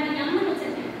 அப்ப நான் இந்த m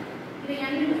வச்சிருக்கேன் இதை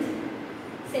n வச்சிருக்கேன்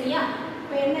சரியா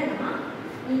இப்போ என்னன்னா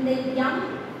இந்த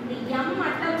m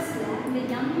அட்டம்ஸ்ல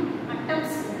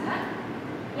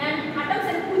n அட்டம்ஸ்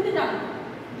எனக்கு கொடுத்துட்டாங்க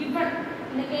given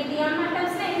எனக்கு இந்த m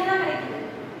அட்டம்ஸ்ல என்னதான் கிடைக்குது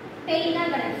டெய்ல்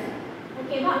தான் கிடைக்குது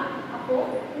ஓகேவா அப்போ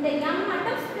இந்த m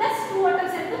அட்டம்ஸ் + 2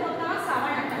 அட்டம்ஸ் எடுத்து மொத்தமா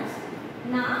 7 அட்டம்ஸ்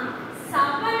நான்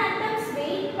 7 அட்டம்ஸ்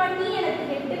வெயிட் பண்ணி எனக்கு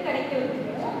ஹெட் கிடைக்கும்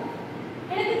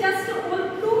எனக்கு ஜஸ்ட் ஒரு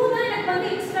 2 தான் எனக்கு வந்து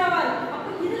எக்ஸ்ட்ராவா இருக்கும் அப்போ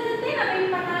இதுல இருந்தே நான்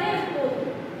வெயிட் பண்ணாலே எனக்கு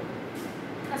போதும்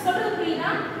நான் சொல்றது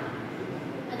புரியுதா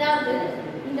அதாவது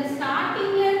இந்த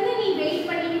ஸ்டார்டிங்ல இருந்து நீ வெயிட்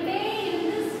பண்ணிட்டே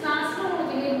இருந்து லாஸ்ட்ல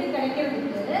உனக்கு ஹெட்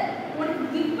கிடைக்கிறதுக்கு உனக்கு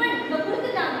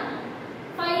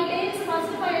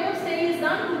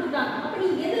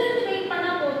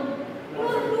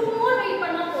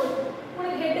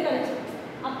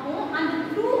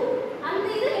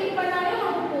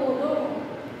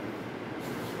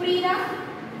புரியுதா?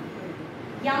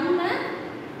 m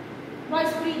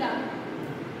வாய்ஸ் புரியுதா?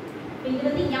 இது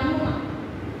வந்து m மா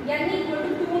n equal to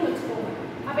 2 னு வெச்சுக்கோங்க.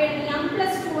 அப்ப எனக்கு m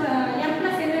plus 2 m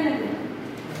plus என்னது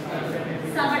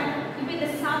 7. இப்போ இந்த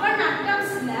 7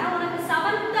 attemptsல உனக்கு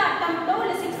 7th attemptோ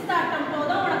இல்ல 6th attemptோ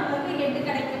தான் உனக்கு வந்து ஹெட்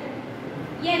கிடைக்கும்.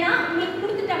 ஏனா உங்களுக்கு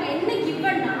கொடுத்துட்டாங்க என்ன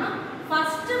givenனா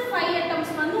first 5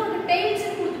 attempts வந்து உனக்கு tails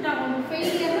கொடுத்துட்டாங்க, உனக்கு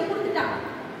failure கொடுத்துட்டாங்க.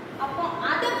 அப்போ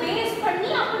அத பேஸ் பண்ணி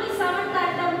அப்ப நீ 7th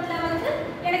attemptல வந்து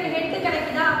எனக்கு ஹெட்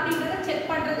கிடைக்குதா அப்படிங்கறத செக்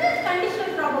பண்றது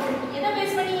கண்டிஷனல் ப்ராபபிலிட்டி. எதை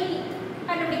பேஸ் பண்ணி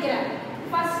கண்டுபிடிக்கிற?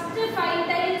 first 5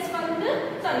 tails வந்து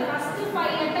first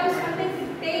 5 attempts வந்து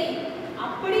tail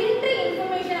அப்படின்ற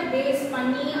இன்ஃபர்மேஷனை பேஸ்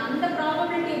பண்ணி அந்த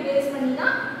ப்ராபபிலிட்டியை பேஸ் பண்ணி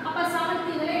தான் அப்ப 7th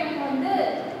இதுல எனக்கு வந்து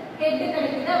ஹெட்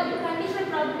கிடைக்குது அப்படி கண்டிஷனல்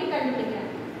ப்ராபபிலிட்டி கண்டுபிடிக்கிறேன்.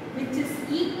 which is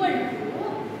equal to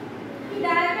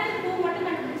டைரக்டா 2 மட்டும்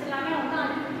கண்டுபிடிச்சலாமே அவங்க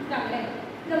அனுப்பிட்டாங்களே.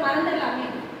 இத மறந்துடலாமே.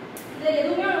 இதுல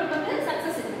எதுவுமே உனக்கு வந்து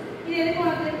சக்சஸ் இல்லை. இது எதுக்கு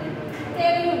உனக்கு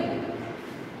தேவையும் இல்லை.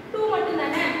 2 மட்டும்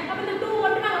தானே. அப்ப இந்த 2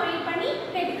 மட்டும் நாம வெயிட் பண்ணி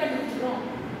ஹெட் கண்டுபிடிக்கிறோம்.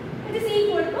 it is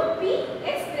equal to p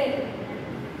x greater.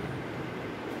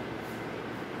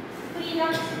 புரியுதா?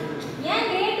 ஏன்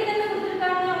கிரேட்டர் தென்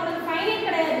கொடுத்திருக்காங்க? உனக்கு ஃபைனைட்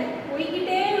கிடையாது.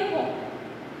 போய்க்கிட்டே இருக்கும்.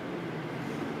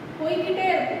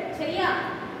 சரியா?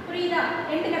 புரியுதா?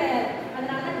 எண்ட் கிடையாது.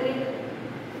 அதனால தான் கிரேட்டர்.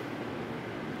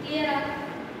 கிளியரா?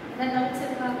 அத டவுட்ஸ்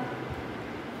இருக்கா?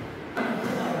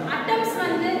 அட்டம்ஸ்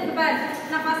வந்து இப்ப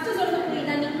நான் ஃபர்ஸ்ட் சொல்றது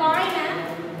புரியுதா? நீ காயினை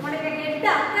உனக்கு ஹெட்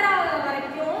அக்கறாத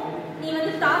வரைக்கும் நீ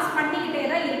வந்து டாஸ் பண்ணிக்கிட்டே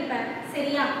தான் இருப்ப.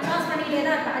 சரியா? டாஸ் பண்ணிக்கிட்டே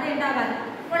தான் இருப்ப. அது எண்ட் ஆகாது.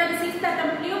 உனக்கு 6th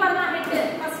அட்டெம்ப்ட்லயும் வரலாம்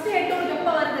ஹெட். ஃபர்ஸ்ட் ஹெட் உனக்கு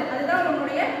எப்ப வருது? அதுதான்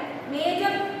உன்னுடைய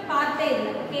மேஜர் பார்ட்டே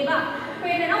இல்லை. ஓகேவா? இப்போ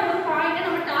என்னன்னா ஒரு காயினை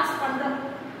நம்ம டாஸ் பண்றோம்.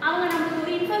 அவங்க நமக்கு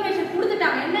ஒரு இன்ஃபர்மேஷன்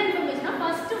கொடுத்துட்டாங்க. என்ன இன்ஃபர்மேஷனா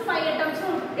ஃபர்ஸ்ட் 5 அட்டெம்ப்ட்ஸ்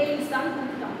உனக்கு டெய்ல்ஸ் தான்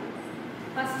கொடுத்துட்டாங்க.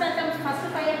 ஃபர்ஸ்ட்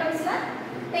 5 அட்டெம்ப்ட்ஸ்ல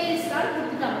டெய்ல்ஸ் தான்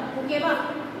கொடுத்துட்டாங்க. ஓகேவா?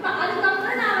 இப்போ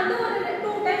அதுக்கப்புறம் நான் வந்து ஒரு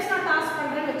 2 டைம்ஸ் நான் டாஸ்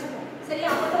பண்றேன்னு வெச்சுக்கோ. சரியா?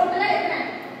 அப்ப டோட்டலா எத்தனை?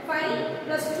 5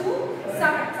 + 2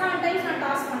 7 டைம்ஸ் நான்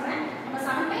டாஸ் பண்றேன். அப்ப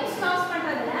 7 டைம்ஸ் டாஸ்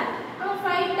பண்றதுல அவன்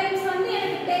 5 டைம்ஸ் வந்து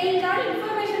எனக்கு டெய்ல் தான்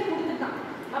இன்ஃபர்மேஷன் கொடுத்துட்டான்.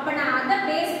 அப்ப நான் அத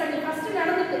பேஸ் பண்ணி ஃபர்ஸ்ட்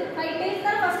நடந்துட்டு 5 டைம்ஸ்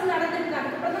தான் ஃபர்ஸ்ட் நடந்துருக்கு.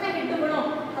 அதுக்கப்புறம் தான் ஹெட்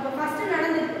விழும். அப்ப ஃபர்ஸ்ட்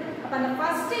நடந்துருக்கு. அப்ப அந்த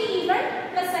ஃபர்ஸ்ட் ஈவென்ட்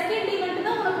 + செகண்ட் ஈவென்ட்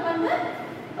தான் உனக்கு வந்து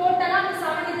டோட்டலா அந்த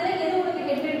 7 இதுல எது உனக்கு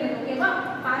ஹெட்ன்றது. ஓகேவா?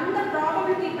 அந்த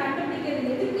ப்ராபபிலிட்டி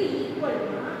கண்டுபிடிக்கிறது எதுக்கு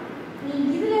ஈக்குவல்னா நீ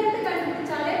இதுல இருந்து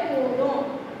கண்டுபிடிச்சாலே போதும்.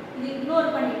 இது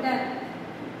இக்னோர் பண்ணிட்ட.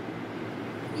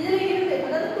 இதுல இருந்து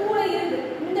அதாவது 2ல இருந்து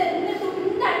இந்த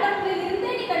அட்டெம்ப்ட்ல இருந்து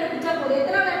நீ கண்டுபிடிச்சா போதும்.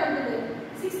 எத்தனாவது அட்டெம்ப்ட் இது?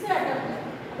 6th attempt.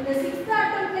 இந்த 6th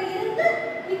அட்டெம்ப்ட்ல இருந்து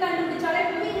நீ கண்டுபிடிச்சாலே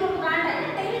போதும். இது உனக்கு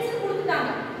வேண்டாம். டெய்ல்ஸ்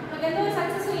கொடுத்துட்டாங்க. உனக்கு எந்த ஒரு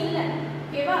சக்சஸும் இல்ல.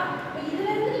 ஓகேவா? இப்போ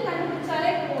இதுல இருந்து நீ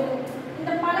கண்டுபிடிச்சாலே போதும்.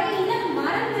 இந்த பழைய இத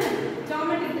மறந்து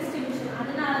ஜியோமெட்ரிக் டிஸ்ட்ரிபியூஷன்.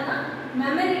 அதனால தான்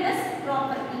மெமரிலெஸ்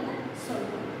ப்ராப்பர்ட்டின்னு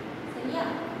சொல்றோம். சரியா?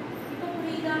 இப்போ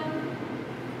புரியுதா?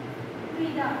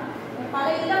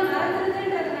 பழைய இத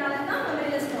மறந்துறதுன்றதுனால தான்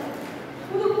மெமரிலெஸ் ப்ராப்பர்ட்டி.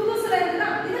 புதுசுல இருந்தா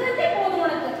இதுல இருந்தே போதும்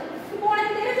உனக்கு. இப்போ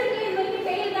உனக்கு தெரிஞ்சிருக்கு இந்த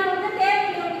டெய்ல் தான் வந்து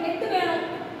தேவையில்லை. உனக்கு ஹெட் வேணும்.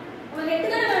 உனக்கு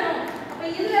ஹெட் தான் வேணும். அப்ப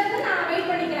இதுல இருந்து நான் வெயிட்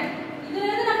பண்ணிக்கிறேன். இதுல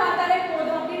இருந்து நான் பார்த்தாலே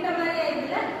போதும் அப்படின்ற மாதிரி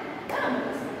ஆயிடுதுல.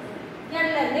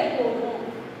 nல இருந்தே போதும்.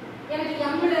 எனக்கு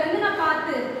mல இருந்து நான்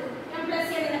பார்த்து m +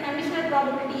 n இந்த கண்டிஷனல்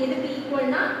ப்ராபபிலிட்டி எதுக்கு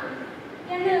ஈக்குவல்னா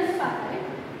nல இருந்து பார்த்தாலே.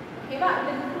 ஓகேவா?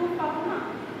 இதுக்கு ப்ரூஃப் பார்ப்போமா?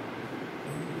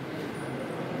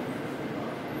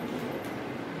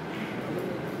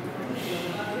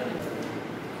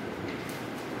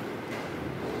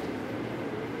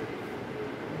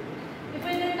 இப்போ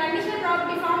இந்த கண்டிஷனல்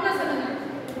ப்ராபபிலிட்டி ஃபார்முலா சொல்லுங்க.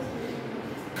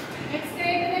 x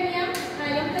greater than m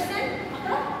 + n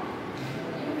அப்புறம்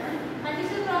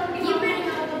கண்டிஷனல் ப்ராபபிலிட்டி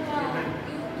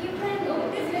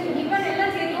given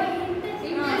எல்லாம் சரி.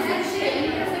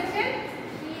 intersection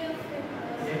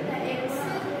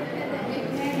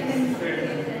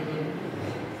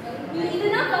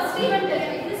இதுதான் ஃபர்ஸ்ட் ஈவென்ட்.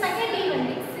 இது செகண்ட்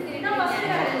ஈவென்ட். இதுதான் ஃபர்ஸ்ட்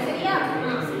ஈவென்ட். சரியா?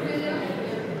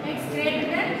 x greater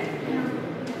than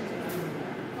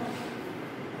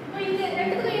இப்போ இந்த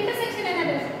ரெண்டுத்துக்கு இன்டர்செக்ஷன்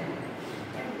என்னது?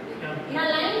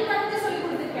 நான் லைன் பார்த்து சொல்லி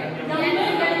கொடுத்திருக்கேன்.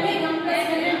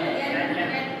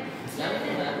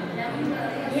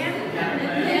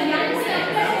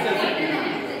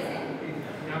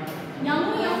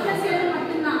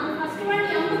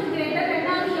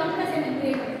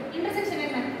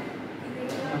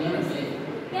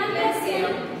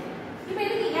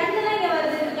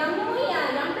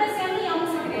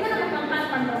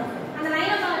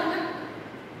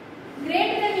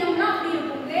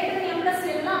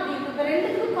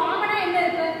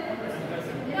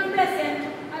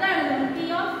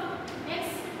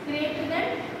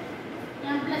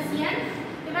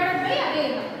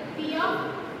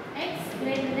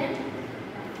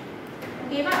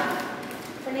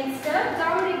 next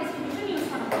geometry distribution use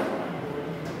பண்ண போறோம்.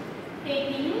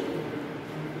 Taking